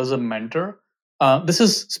leader that was a mentor. This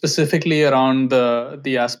is specifically around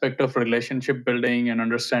the aspect of relationship building and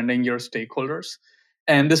understanding your stakeholders,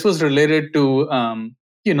 and this was related to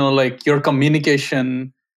like your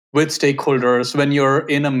communication with stakeholders when you're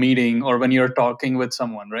in a meeting or when you're talking with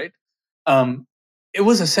someone, right? It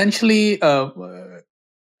was essentially an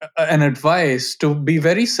advice to be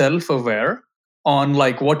very self-aware on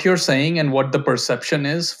like what you're saying and what the perception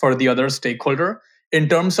is for the other stakeholder in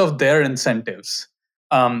terms of their incentives.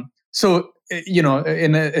 So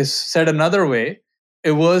said another way,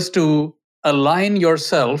 it was to align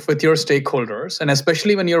yourself with your stakeholders, and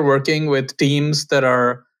especially when you're working with teams that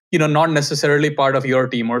are not necessarily part of your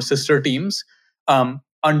team or sister teams,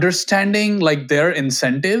 understanding like their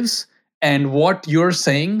incentives and what you're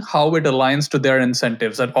saying, how it aligns to their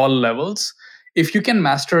incentives at all levels. If you can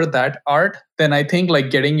master that art, then I think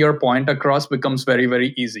like getting your point across becomes very,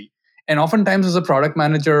 very easy. And oftentimes as a product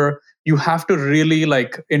manager, you have to really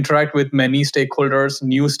like interact with many stakeholders,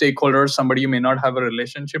 new stakeholders, somebody you may not have a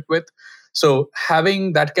relationship with. So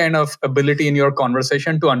having that kind of ability in your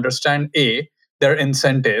conversation to understand A, their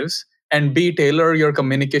incentives, and B, tailor your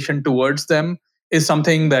communication towards them is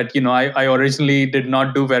something that I originally did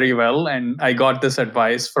not do very well, and I got this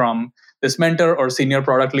advice from this mentor or senior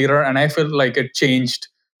product leader, and I feel like it changed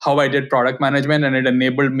how I did product management, and it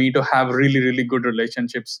enabled me to have really, really good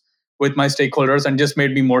relationships with my stakeholders and just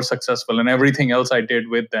made me more successful in everything else I did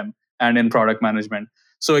with them and in product management.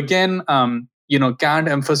 So again, can't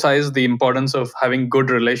emphasize the importance of having good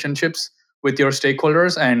relationships with your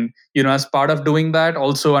stakeholders, and as part of doing that,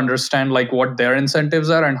 also understand like what their incentives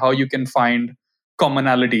are and how you can find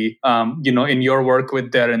commonality in your work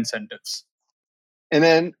with their incentives. And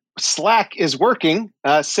then Slack is working.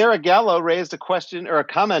 Sarah Gallo raised a question or a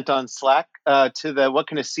comment on Slack to the what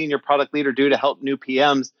can a senior product leader do to help new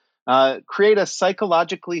PMs create a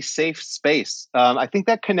psychologically safe space. I think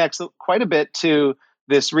that connects quite a bit to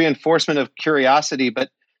this reinforcement of curiosity. But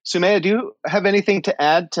Sumaya, do you have anything to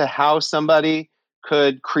add to how somebody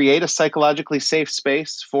could create a psychologically safe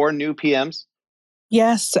space for new PMs?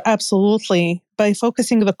 Yes, absolutely. By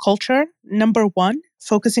focusing the culture, number one,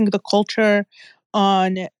 focusing the culture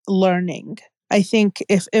on learning. I think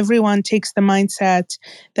if everyone takes the mindset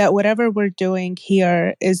that whatever we're doing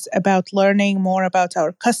here is about learning more about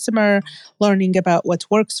our customer, learning about what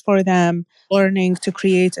works for them, learning to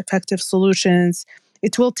create effective solutions,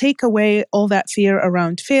 it will take away all that fear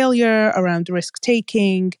around failure, around risk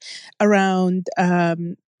taking, around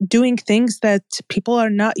doing things that people are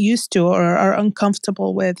not used to or are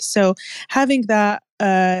uncomfortable with. So having that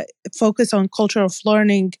focus on culture of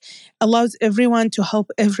learning allows everyone to help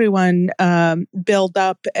everyone build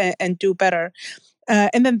up and do better.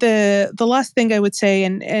 And then the last thing I would say,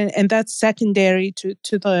 and that's secondary to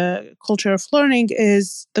the culture of learning,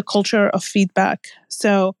 is the culture of feedback.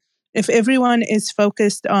 So if everyone is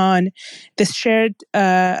focused on this shared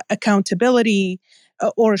accountability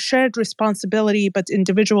or shared responsibility, but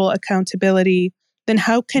individual accountability, then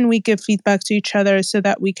how can we give feedback to each other so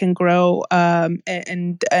that we can grow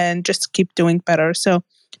and just keep doing better? So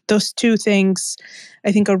those two things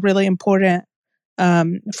I think are really important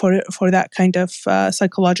for that kind of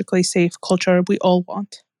psychologically safe culture we all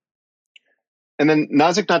want. And then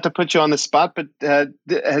Nazik, not to put you on the spot, but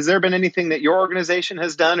has there been anything that your organization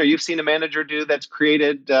has done or you've seen a manager do that's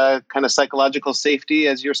created kind of psychological safety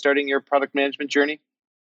as you're starting your product management journey?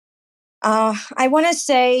 I want to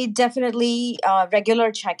say definitely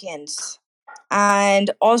regular check-ins,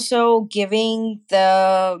 and also giving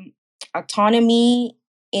the autonomy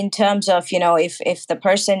in terms of, if the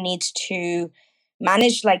person needs to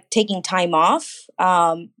manage like taking time off,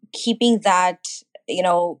 keeping that,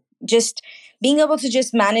 just being able to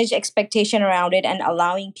just manage expectation around it and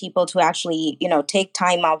allowing people to actually, take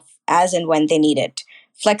time off as and when they need it.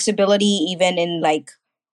 Flexibility even in like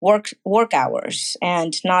work hours,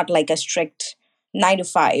 and not like a strict 9 to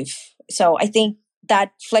 5 So I think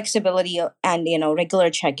that flexibility and regular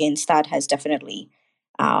check-ins, that has definitely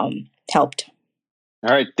helped. All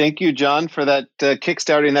right. Thank you, John, for that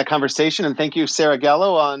kickstarting that conversation. And thank you, Sarah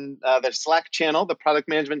Gallo, on the Slack channel, the Product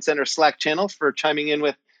Management Center Slack channel, for chiming in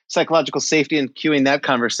with psychological safety and cueing that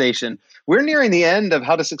conversation. We're nearing the end of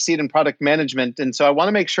How to Succeed in Product Management. And so I want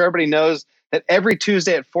to make sure everybody knows that every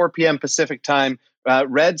Tuesday at 4 p.m. Pacific time,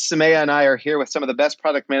 Red, Sumaya, and I are here with some of the best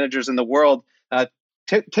product managers in the world,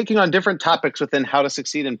 taking on different topics within How to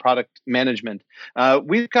Succeed in Product Management.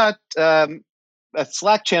 We've got a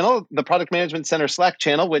Slack channel, the Product Management Center Slack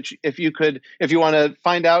channel, which if you want to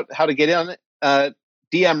find out how to get in,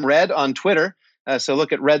 DM Red on Twitter. So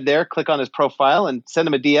look at Red there, click on his profile and send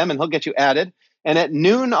him a DM and he'll get you added. And at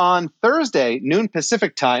noon on Thursday, noon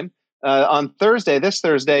Pacific time, this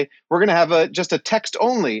Thursday, we're going to have just a text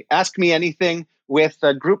only Ask Me Anything with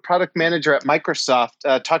a group product manager at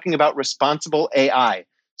Microsoft talking about responsible AI.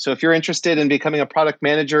 So if you're interested in becoming a product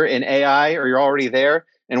manager in AI, or you're already there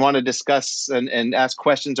and want to discuss and ask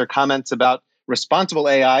questions or comments about responsible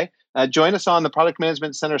AI, join us on the Product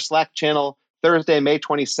Management Center Slack channel Thursday, May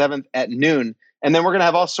 27th at noon. And then we're going to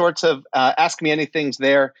have all sorts of Ask Me Anythings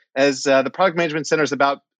there, as the Product Management Center is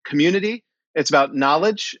about community, it's about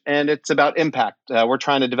knowledge, and it's about impact. We're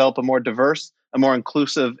trying to develop a more diverse, a more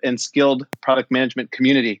inclusive and skilled product management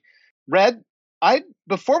community. Red,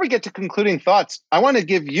 before we get to concluding thoughts, I want to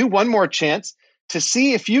give you one more chance to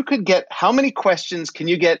see if you could get how many questions can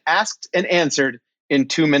you get asked and answered in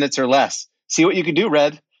 2 minutes or less. See what you can do,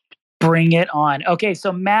 Red. Bring it on. Okay,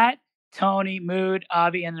 so Matt, Tony, Mood,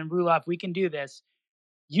 Avi, and then Roelof, we can do this.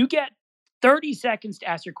 You get 30 seconds to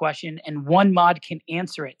ask your question, and one mod can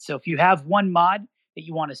answer it. So if you have one mod that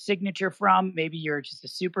you want a signature from, maybe you're just a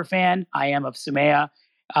super fan. I am of Sumaya.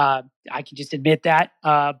 I can just admit that.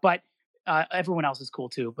 But everyone else is cool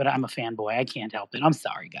too, but I'm a fanboy. I can't help it. I'm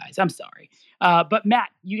sorry, guys. I'm sorry. But Matt,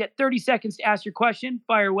 you get 30 seconds to ask your question.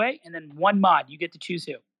 Fire away. And then one mod. You get to choose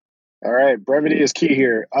who. All right. Brevity is key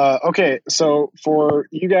here. Okay. So for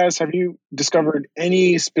you guys, have you discovered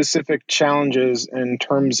any specific challenges in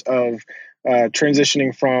terms of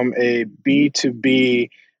transitioning from a B2B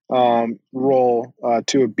role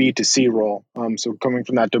to a B2C role? So coming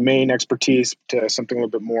from that domain expertise to something a little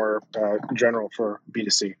bit more general for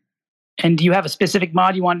B2C. And do you have a specific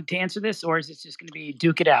mod you wanted to answer this, or is this just going to be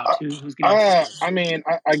duke it out? Who's going to answer this? I mean,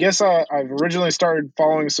 I guess I've originally started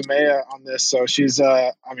following Sumaya on this, so she's.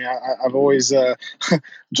 I've always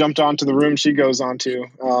jumped onto the room she goes onto.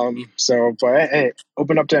 But hey,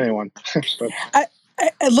 open up to anyone. But.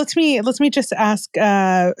 Let me just ask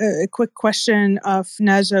a quick question of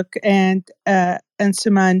Nazuk and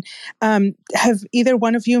Suman. Have either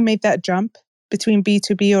one of you made that jump between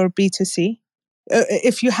B2B or B2C?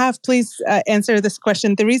 If you have, please answer this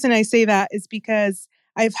question. The reason I say that is because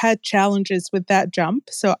I've had challenges with that jump.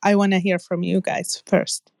 So I want to hear from you guys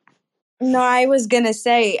first. No, I was going to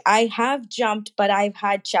say I have jumped, but I've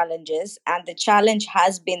had challenges. And the challenge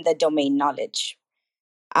has been the domain knowledge.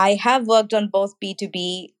 I have worked on both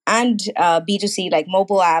B2B and B2C, like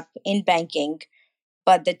mobile app in banking.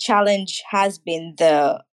 But the challenge has been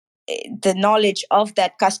the knowledge of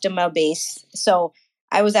that customer base. So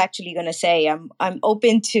I was actually going to say I'm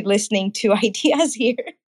open to listening to ideas here.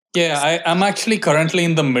 Yeah, I'm actually currently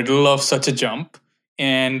in the middle of such a jump.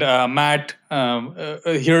 And Matt,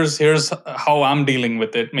 here's how I'm dealing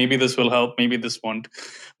with it. Maybe this will help, maybe this won't.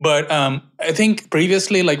 But I think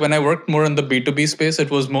previously, like when I worked more in the B2B space,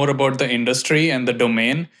 it was more about the industry and the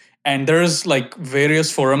domain. And there's like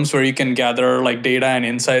various forums where you can gather like data and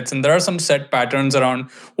insights. And there are some set patterns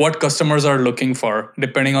around what customers are looking for,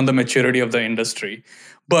 depending on the maturity of the industry.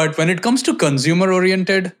 But when it comes to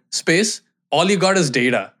consumer-oriented space, all you got is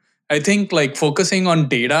data. I think like focusing on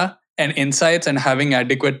data and insights and having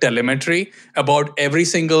adequate telemetry about every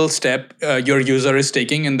single step your user is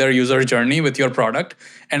taking in their user journey with your product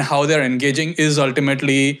and how they're engaging is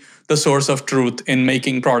ultimately the source of truth in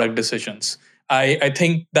making product decisions. I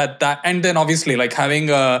think that and then obviously like having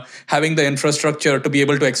the infrastructure to be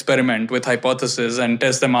able to experiment with hypotheses and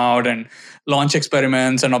test them out and launch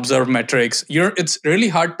experiments and observe metrics. It's really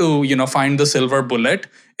hard to find the silver bullet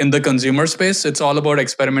in the consumer space. It's all about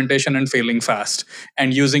experimentation and failing fast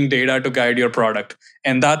and using data to guide your product.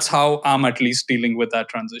 And that's how I'm at least dealing with that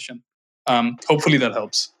transition. Hopefully that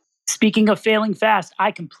helps. Speaking of failing fast,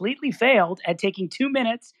 I completely failed at taking 2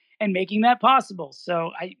 minutes and making that possible.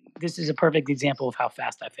 So this is a perfect example of how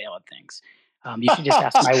fast I fail at things. You should just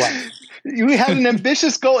ask my wife. We had an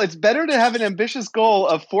ambitious goal. It's better to have an ambitious goal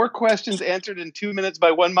of 4 questions answered in 2 minutes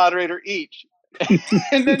by one moderator each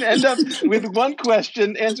and then end up with one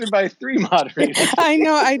question answered by 3 moderators. I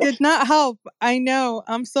know. I did not help. I know.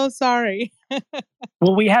 I'm so sorry.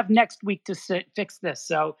 Well, we have next week to fix this.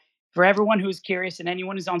 So for everyone who's curious and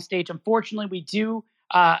anyone who's on stage, unfortunately, we do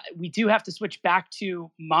have to switch back to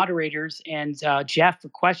moderators and Jeff for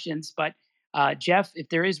questions. But Jeff, if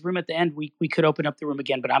there is room at the end, we could open up the room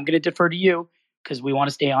again. But I'm going to defer to you because we want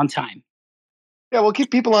to stay on time. Yeah, we'll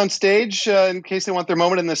keep people on stage in case they want their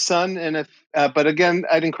moment in the sun. And but again,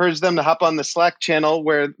 I'd encourage them to hop on the Slack channel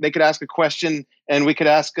where they could ask a question, and we could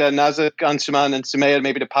ask Nazak, Anshuman, and Sumaya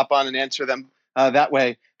maybe to pop on and answer them that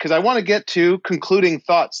way. Because I want to get to concluding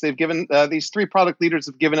thoughts. They've given these 3 product leaders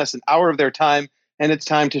have given us an hour of their time, and it's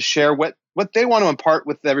time to share what they want to impart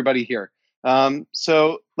with everybody here.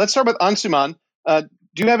 So let's start with Anshuman. Do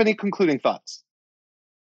you have any concluding thoughts?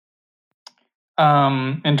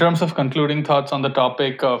 In terms of concluding thoughts on the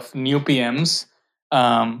topic of new PMs,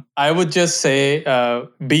 I would just say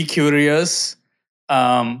be curious,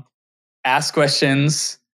 ask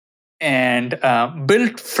questions, and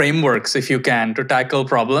build frameworks if you can to tackle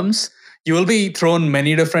problems. You will be thrown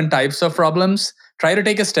many different types of problems. Try to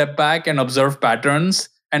take a step back and observe patterns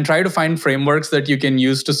and try to find frameworks that you can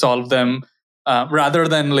use to solve them rather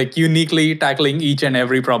than like uniquely tackling each and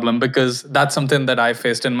every problem, because that's something that I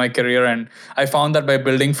faced in my career. And I found that by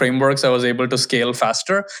building frameworks, I was able to scale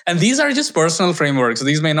faster. And these are just personal frameworks.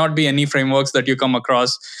 These may not be any frameworks that you come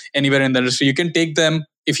across anywhere in the industry. You can take them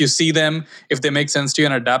if you see them, if they make sense to you,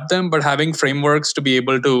 and adapt them. But having frameworks to be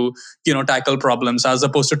able to, tackle problems as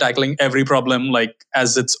opposed to tackling every problem like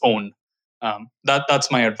as its own.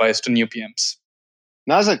 That's my advice to new PMs.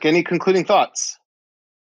 Nazak, any concluding thoughts?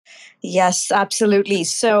 Yes, absolutely.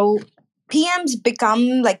 So PMs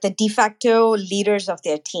become like the de facto leaders of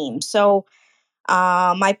their team. So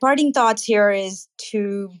my parting thoughts here is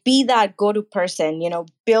to be that go-to person,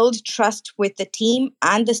 build trust with the team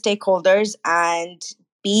and the stakeholders and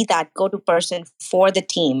be that go-to person for the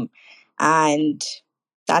team. And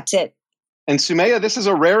that's it. And Sumaya, this is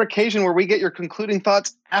a rare occasion where we get your concluding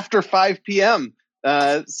thoughts after 5 p.m.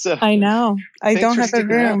 So I know. I don't have a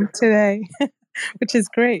room today. Which is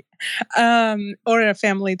great. Or a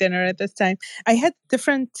family dinner at this time. I had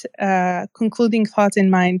different concluding thoughts in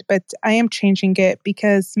mind, but I am changing it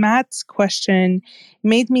because Matt's question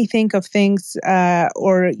made me think of things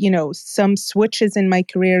or some switches in my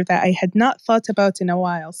career that I had not thought about in a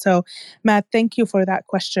while. So, Matt, thank you for that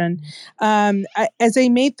question. As I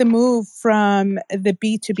made the move from the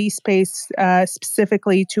B2B space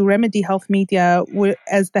specifically to Remedy Health Media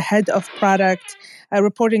as the head of product,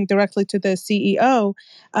 reporting directly to the CEO,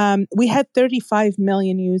 we had 35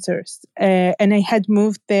 million users. And I had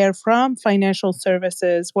moved there from financial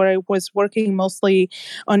services, where I was working mostly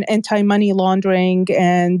on anti-money laundering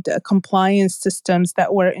and compliance systems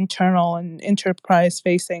that were internal and enterprise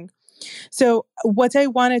facing. So what I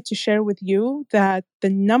wanted to share with you, that the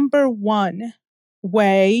number one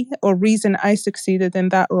way or reason I succeeded in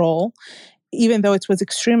that role, even though it was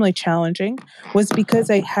extremely challenging, was because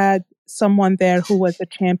I had someone there who was a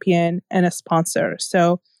champion and a sponsor.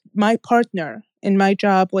 So my partner in my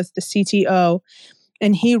job was the CTO,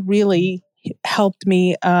 and he really helped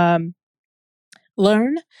me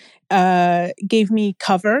learn, gave me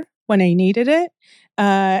cover when I needed it,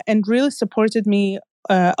 and really supported me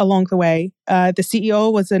along the way. The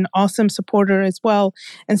CEO was an awesome supporter as well.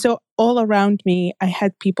 And so all around me, I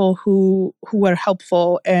had people who were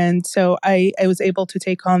helpful. And so I was able to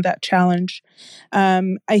take on that challenge.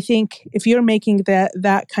 I think if you're making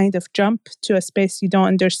that kind of jump to a space you don't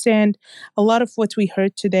understand, a lot of what we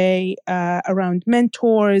heard today around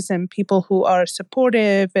mentors and people who are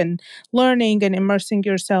supportive and learning and immersing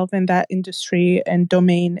yourself in that industry and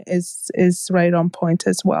domain is right on point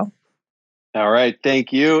as well. All right,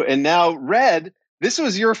 thank you. And now, Red, this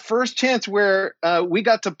was your first chance where we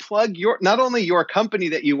got to plug not only your company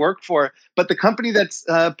that you work for, but the company that's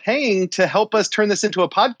paying to help us turn this into a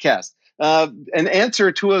podcast, an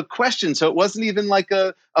answer to a question. So it wasn't even like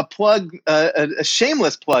a plug, a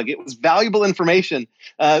shameless plug. It was valuable information.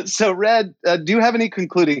 So, Red, do you have any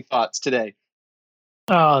concluding thoughts today?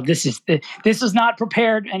 Oh, this is not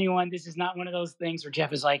prepared, anyone. This is not one of those things where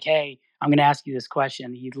Jeff is like, hey, I'm going to ask you this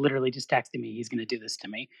question. He literally just texted me. He's going to do this to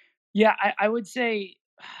me. Yeah, I would say,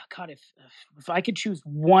 God, if I could choose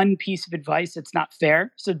one piece of advice, it's not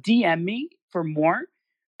fair. So DM me for more.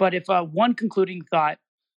 But if one concluding thought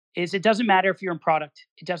is, it doesn't matter if you're in product.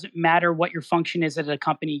 It doesn't matter what your function is at a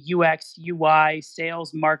company, UX, UI,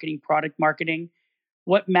 sales, marketing, product marketing.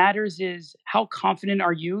 What matters is how confident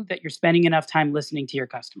are you that you're spending enough time listening to your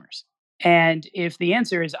customers? And if the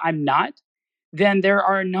answer is I'm not, then there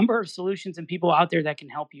are a number of solutions and people out there that can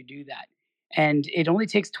help you do that. And it only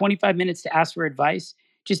takes 25 minutes to ask for advice.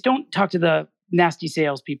 Just don't talk to the nasty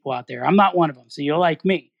salespeople out there. I'm not one of them, so you'll like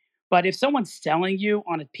me. But if someone's selling you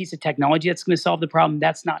on a piece of technology that's going to solve the problem,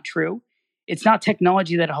 that's not true. It's not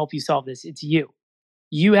technology that'll help you solve this. It's you.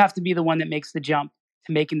 You have to be the one that makes the jump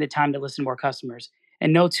to making the time to listen to more customers.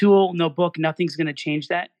 And no tool, no book, nothing's going to change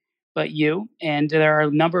that but you. And there are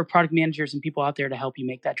a number of product managers and people out there to help you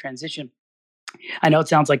make that transition. I know it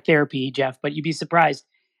sounds like therapy, Jeff, but you'd be surprised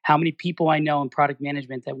how many people I know in product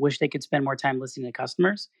management that wish they could spend more time listening to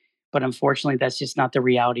customers. But unfortunately, that's just not the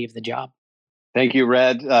reality of the job. Thank you,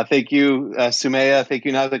 Red. Thank you, Sumaya. Thank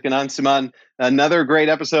you, Nazak and Ansuman. Another great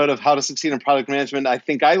episode of How to Succeed in Product Management. I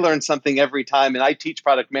think I learn something every time, and I teach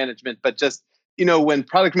product management. But just, when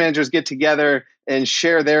product managers get together and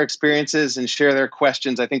share their experiences and share their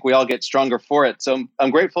questions, I think we all get stronger for it. So I'm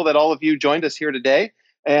grateful that all of you joined us here today,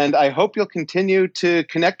 and I hope you'll continue to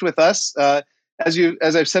connect with us.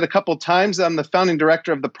 As I've said a couple of times, I'm the founding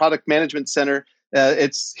director of the Product Management Center.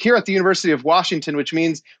 It's here at the University of Washington, which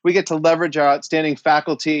means we get to leverage our outstanding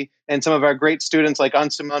faculty and some of our great students, like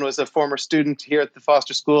Ansuman was a former student here at the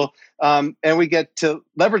Foster School. And we get to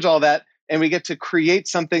leverage all that, and we get to create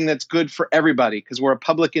something that's good for everybody because we're a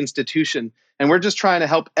public institution. And we're just trying to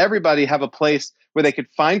help everybody have a place where they could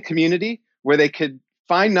find community, where they could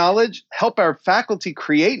find knowledge, help our faculty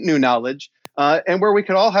create new knowledge, and where we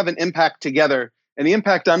could all have an impact together. And the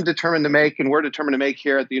impact I'm determined to make, and we're determined to make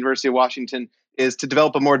here at the University of Washington, is to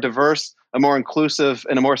develop a more diverse, a more inclusive,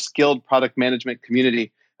 and a more skilled product management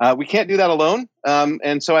community. We can't do that alone.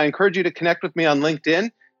 And so I encourage you to connect with me on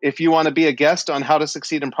LinkedIn if you want to be a guest on How to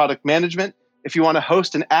Succeed in Product Management, if you want to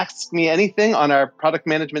host an Ask Me Anything on our Product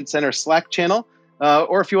Management Center Slack channel,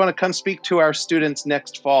 or if you want to come speak to our students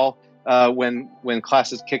next fall when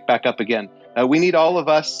classes kick back up again. We need all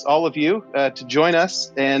of you to join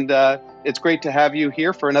us. And it's great to have you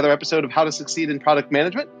here for another episode of How to Succeed in Product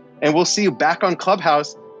Management. And we'll see you back on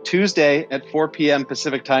Clubhouse Tuesday at 4 p.m.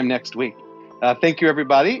 Pacific time next week. Thank you,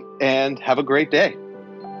 everybody, and have a great day.